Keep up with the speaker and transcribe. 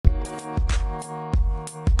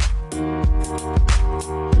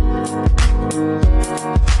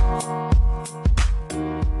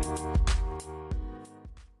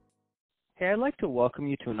I'd like to welcome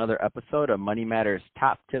you to another episode of Money Matters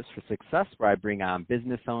Top Tips for Success, where I bring on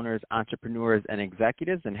business owners, entrepreneurs, and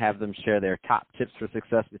executives and have them share their top tips for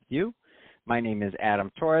success with you. My name is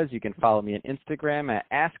Adam Torres. You can follow me on Instagram at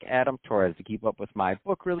AskAdamTorres to keep up with my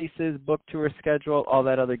book releases, book tour schedule, all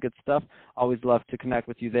that other good stuff. Always love to connect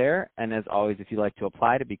with you there. And as always, if you'd like to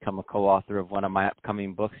apply to become a co-author of one of my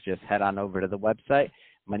upcoming books, just head on over to the website,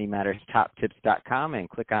 moneymatterstoptips.com, and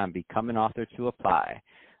click on Become an Author to apply.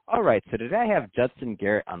 All right, so today I have Judson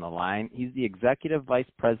Garrett on the line. He's the Executive Vice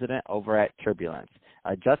President over at Turbulence.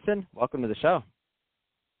 Judson, welcome to the show.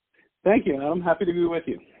 Thank you, Adam. Happy to be with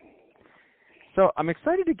you. So I'm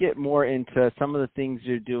excited to get more into some of the things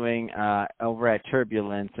you're doing over at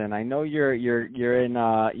Turbulence, and I know you're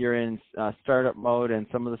in startup mode, and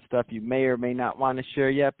some of the stuff you may or may not want to share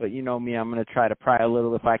yet. But you know me, I'm going to try to pry a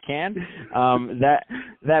little if I can.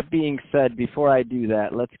 That being said, before I do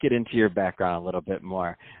that, let's get into your background a little bit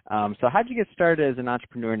more. So how'd you get started as an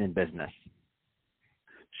entrepreneur and in business?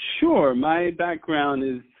 Sure. My background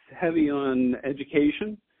is heavy on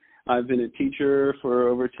education. I've been a teacher for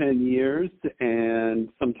over 10 years, and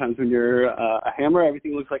sometimes when you're a hammer,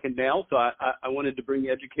 everything looks like a nail. So I wanted to bring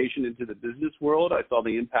education into the business world. I saw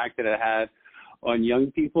the impact that it had on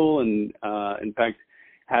young people, and in fact,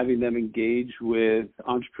 having them engage with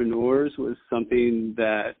entrepreneurs was something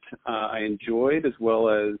that I enjoyed, as well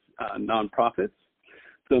as nonprofits.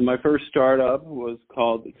 So my first startup was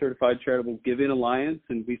called the Certified Charitable Giving Alliance,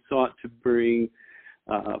 and we sought to bring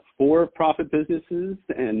for-profit businesses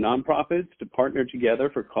and nonprofits to partner together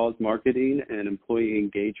for cause marketing and employee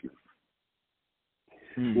engagement.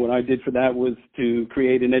 What I did for that was to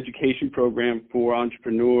create an education program for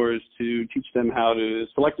entrepreneurs to teach them how to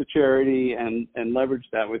select a charity and leverage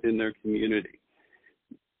that within their community.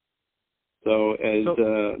 So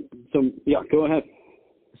yeah, go ahead.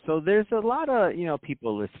 So there's a lot of,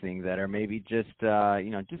 people listening that are maybe just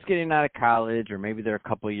getting out of college, or maybe they're a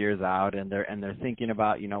couple of years out and they're thinking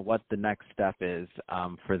about, what the next step is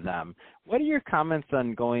for them. What are your comments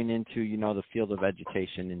on going into, the field of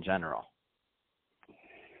education in general?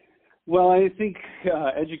 Well, I think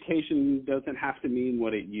education doesn't have to mean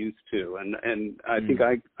what it used to. And I think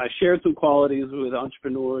I shared some qualities with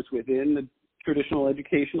entrepreneurs within the traditional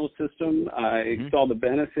educational system. I saw the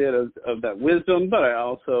benefit of that wisdom, but I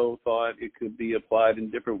also thought it could be applied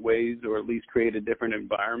in different ways, or at least create a different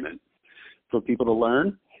environment for people to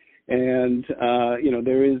learn. And,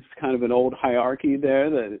 there is kind of an old hierarchy there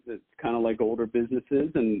that's kind of like older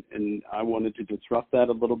businesses, and I wanted to disrupt that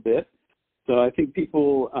a little bit. So I think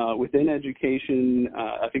people within education,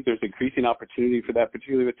 I think there's increasing opportunity for that,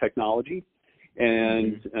 particularly with technology.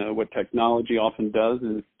 And what technology often does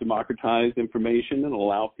is democratize information and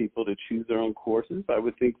allow people to choose their own courses. I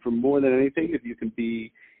would think for more than anything, if you can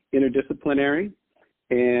be interdisciplinary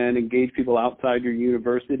and engage people outside your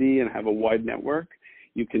university and have a wide network,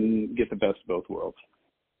 you can get the best of both worlds.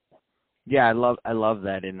 Yeah, I love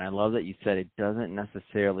that, and I love that you said it doesn't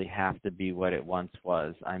necessarily have to be what it once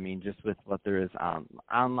was. I mean, just with what there is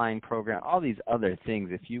online program, all these other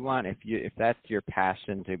things. If that's your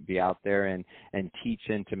passion to be out there and teach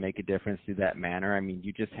and to make a difference through that manner, I mean,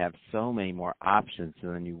 you just have so many more options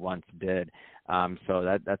than you once did.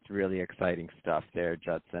 So that's really exciting stuff there,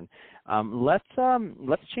 Judson.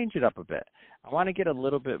 Let's change it up a bit. I want to get a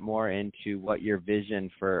little bit more into what your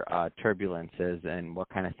vision for Turbulence is and what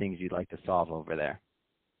kind of things you'd like to solve over there.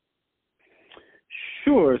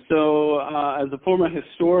 Sure. So as a former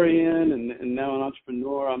historian and now an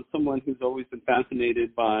entrepreneur, I'm someone who's always been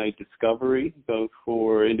fascinated by discovery, both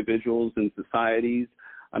for individuals and societies.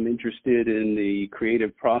 I'm interested in the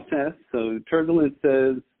creative process. So Turbulence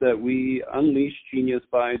says that we unleash genius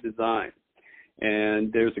by design.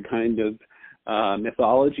 And there's a kind of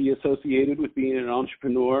mythology associated with being an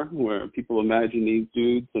entrepreneur, where people imagine these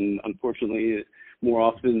dudes, and unfortunately, more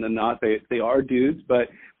often than not, they are dudes, but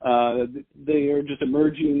they are just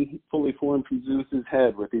emerging fully formed from Zeus's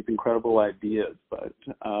head with these incredible ideas. But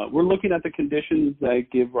we're looking at the conditions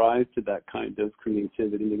that give rise to that kind of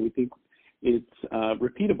creativity, and we think it's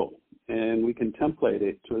repeatable, and we can template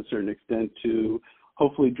it to a certain extent to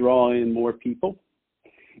hopefully draw in more people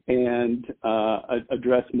and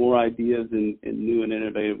address more ideas in new and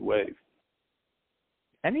innovative ways.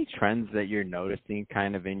 Any trends that you're noticing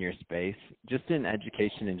kind of in your space, just in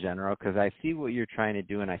education in general? Because I see what you're trying to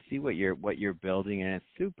do, and I see what you're building, and it's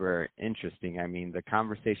super interesting. I mean, the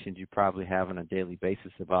conversations you probably have on a daily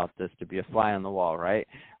basis about this to be a fly on the wall, right?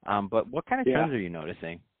 But what kind of trends are you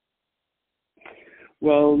noticing?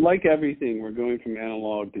 Well, like everything, we're going from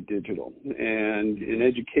analog to digital. And in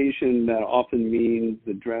education, that often means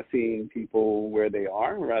addressing people where they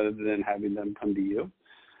are rather than having them come to you.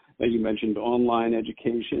 You mentioned online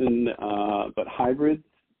education, but hybrid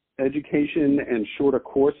education and shorter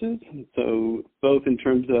courses. So both in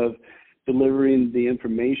terms of delivering the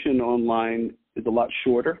information online is a lot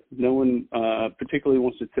shorter. No one particularly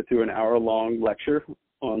wants to sit through an hour-long lecture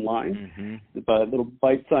online, but little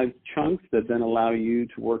bite-sized chunks that then allow you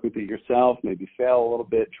to work with it yourself, maybe fail a little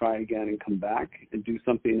bit, try again, and come back and do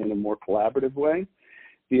something in a more collaborative way.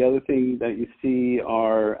 The other thing that you see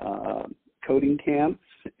are coding camps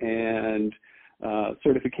and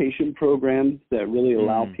certification programs that really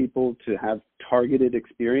allow people to have targeted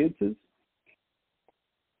experiences.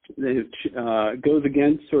 It goes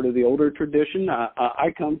against sort of the older tradition.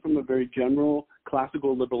 I come from a very general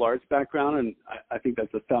classical liberal arts background, and I think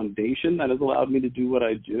that's a foundation that has allowed me to do what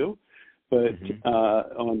I do. But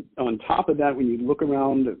on top of that, when you look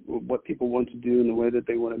around at what people want to do and the way that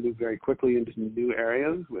they want to move very quickly into new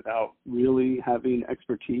areas without really having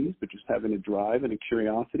expertise, but just having a drive and a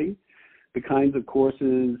curiosity, the kinds of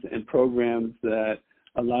courses and programs that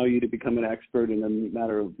allow you to become an expert in a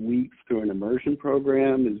matter of weeks through an immersion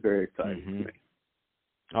program is very exciting to me.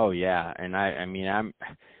 Oh yeah, and I mean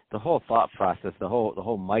the whole thought process, the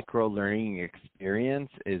whole micro learning experience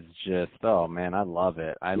is just, oh man, I love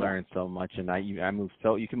it. I learned so much, and I move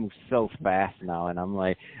so, you can move so fast now, and I'm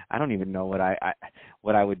like, I don't even know what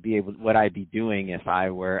I'd be doing if I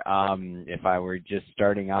were just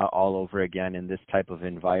starting out all over again in this type of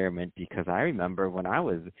environment, because I remember when I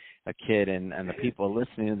was a kid and the people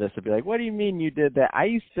listening to this would be like, what do you mean you did that? I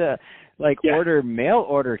used to order mail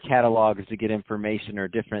order catalogs to get information or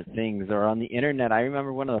different things, or on the internet. I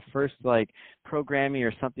remember one of the first programming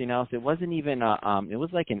or something else. It wasn't even it was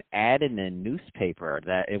like an ad in a newspaper.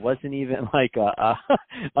 That it wasn't even like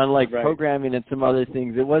unlike programming and some other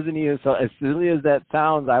things. It wasn't even, so as silly as that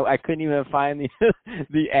sounds, I couldn't even find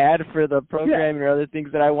the ad for the programming or other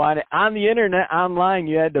things that I wanted on the internet online.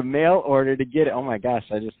 You had to mail order to get it. Oh my gosh,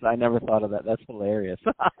 I never thought of that. That's hilarious.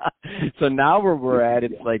 So now where we're at,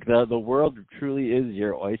 it's like the world truly is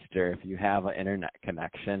your oyster if you have an internet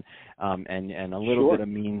connection, and a little bit of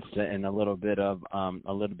means to, and a little bit of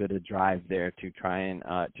drive there to try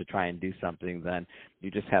and do something. Then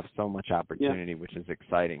you just have so much opportunity, which is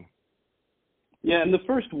exciting. Yeah, and the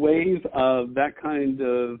first wave of that kind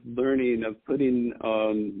of learning, of putting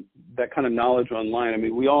that kind of knowledge online, I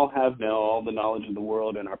mean, we all have now all the knowledge in the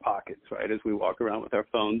world in our pockets, right, as we walk around with our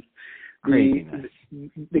phones.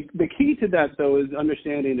 The key to that, though, is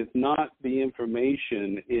understanding it's not the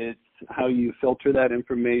information, it's how you filter that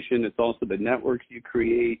information. It's also the networks you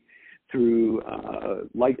create through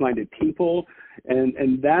like-minded people,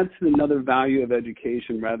 and that's another value of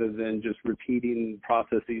education, rather than just repeating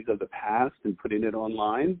processes of the past and putting it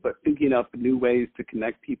online, but thinking up new ways to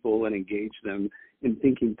connect people and engage them in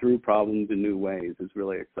thinking through problems in new ways is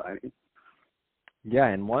really exciting. Yeah,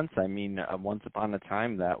 and once upon a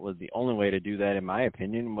time, that was the only way to do that, in my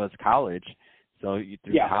opinion, was college. So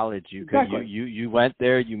through college, you could you went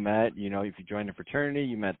there, you met, if you joined a fraternity,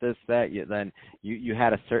 you met this, that, then you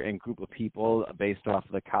had a certain group of people based off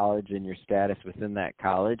of the college and your status within that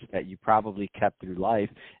college that you probably kept through life.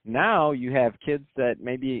 Now you have kids that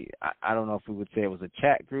maybe, I don't know if we would say it was a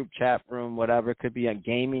chat group, chat room, whatever, it could be a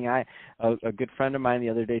gaming. A good friend of mine the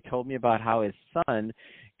other day told me about how his son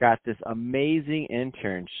got this amazing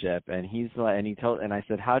internship, and I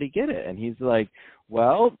said, how'd he get it? And he's like,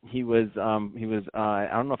 well, he was I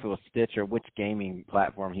don't know if it was Stitch or which gaming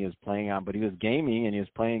platform he was playing on, but he was gaming and he was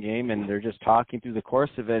playing a game, and they're just talking through the course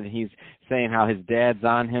of it, and he's saying how his dad's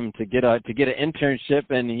on him to get an internship,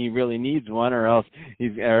 and he really needs one, or else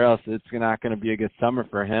it's not going to be a good summer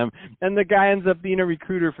for him. And the guy ends up being a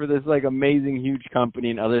recruiter for this amazing huge company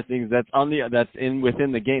and other things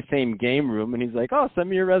within the same game room, and he's like, oh, send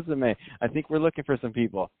me your resume. I think we're looking for some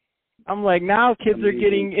people. I'm like, now kids are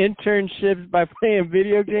getting internships by playing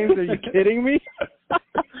video games? Are you kidding me?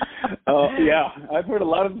 Oh, yeah. I've heard a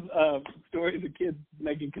lot of stories of kids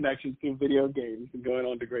making connections through video games and going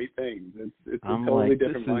on to great things. It's a totally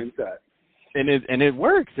different mindset. And it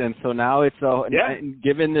works, and so now it's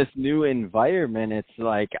given this new environment, it's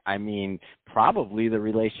like, I mean, probably the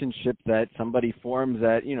relationship that somebody forms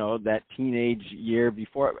at that teenage year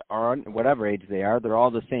before, or whatever age they are, they're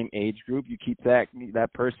all the same age group. You keep that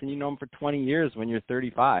person, you know them for 20 years when you're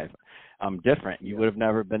 35. Different. You would have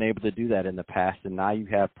never been able to do that in the past, and now you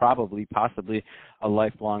have possibly a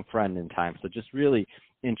lifelong friend in time. So just really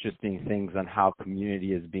interesting things on how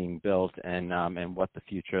community is being built, and what the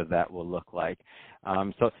future of that will look like.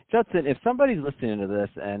 So Judson, if somebody's listening to this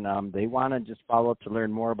and they want to just follow up to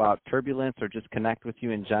learn more about Turbulence or just connect with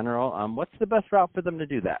you in general, what's the best route for them to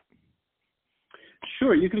do that?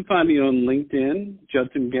 Sure. You can find me on LinkedIn,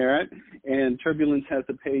 Judson Garrett, and Turbulence has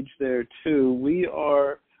a page there too. We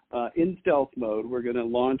are in stealth mode. We're going to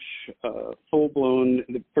launch full-blown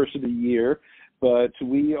the first of the year, but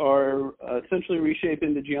we are essentially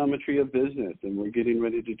reshaping the geometry of business, and we're getting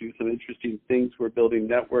ready to do some interesting things. We're building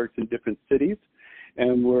networks in different cities,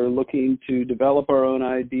 and we're looking to develop our own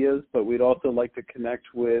ideas, but we'd also like to connect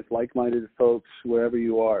with like-minded folks wherever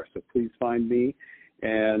you are. So please find me.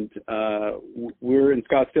 And we're in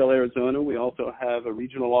Scottsdale, Arizona. We also have a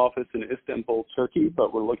regional office in Istanbul, Turkey,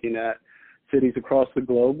 but we're looking at cities across the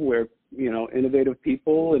globe where, innovative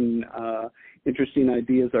people and interesting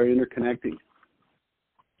ideas are interconnecting.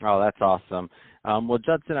 Oh, that's awesome. Well,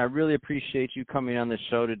 Judson, I really appreciate you coming on the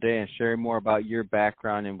show today and sharing more about your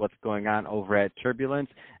background and what's going on over at Turbulence.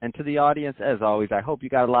 And to the audience, as always, I hope you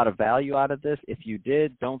got a lot of value out of this. If you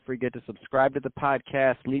did, don't forget to subscribe to the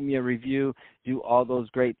podcast, leave me a review, do all those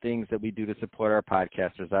great things that we do to support our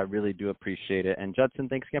podcasters. I really do appreciate it. And Judson,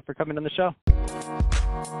 thanks again for coming on the show.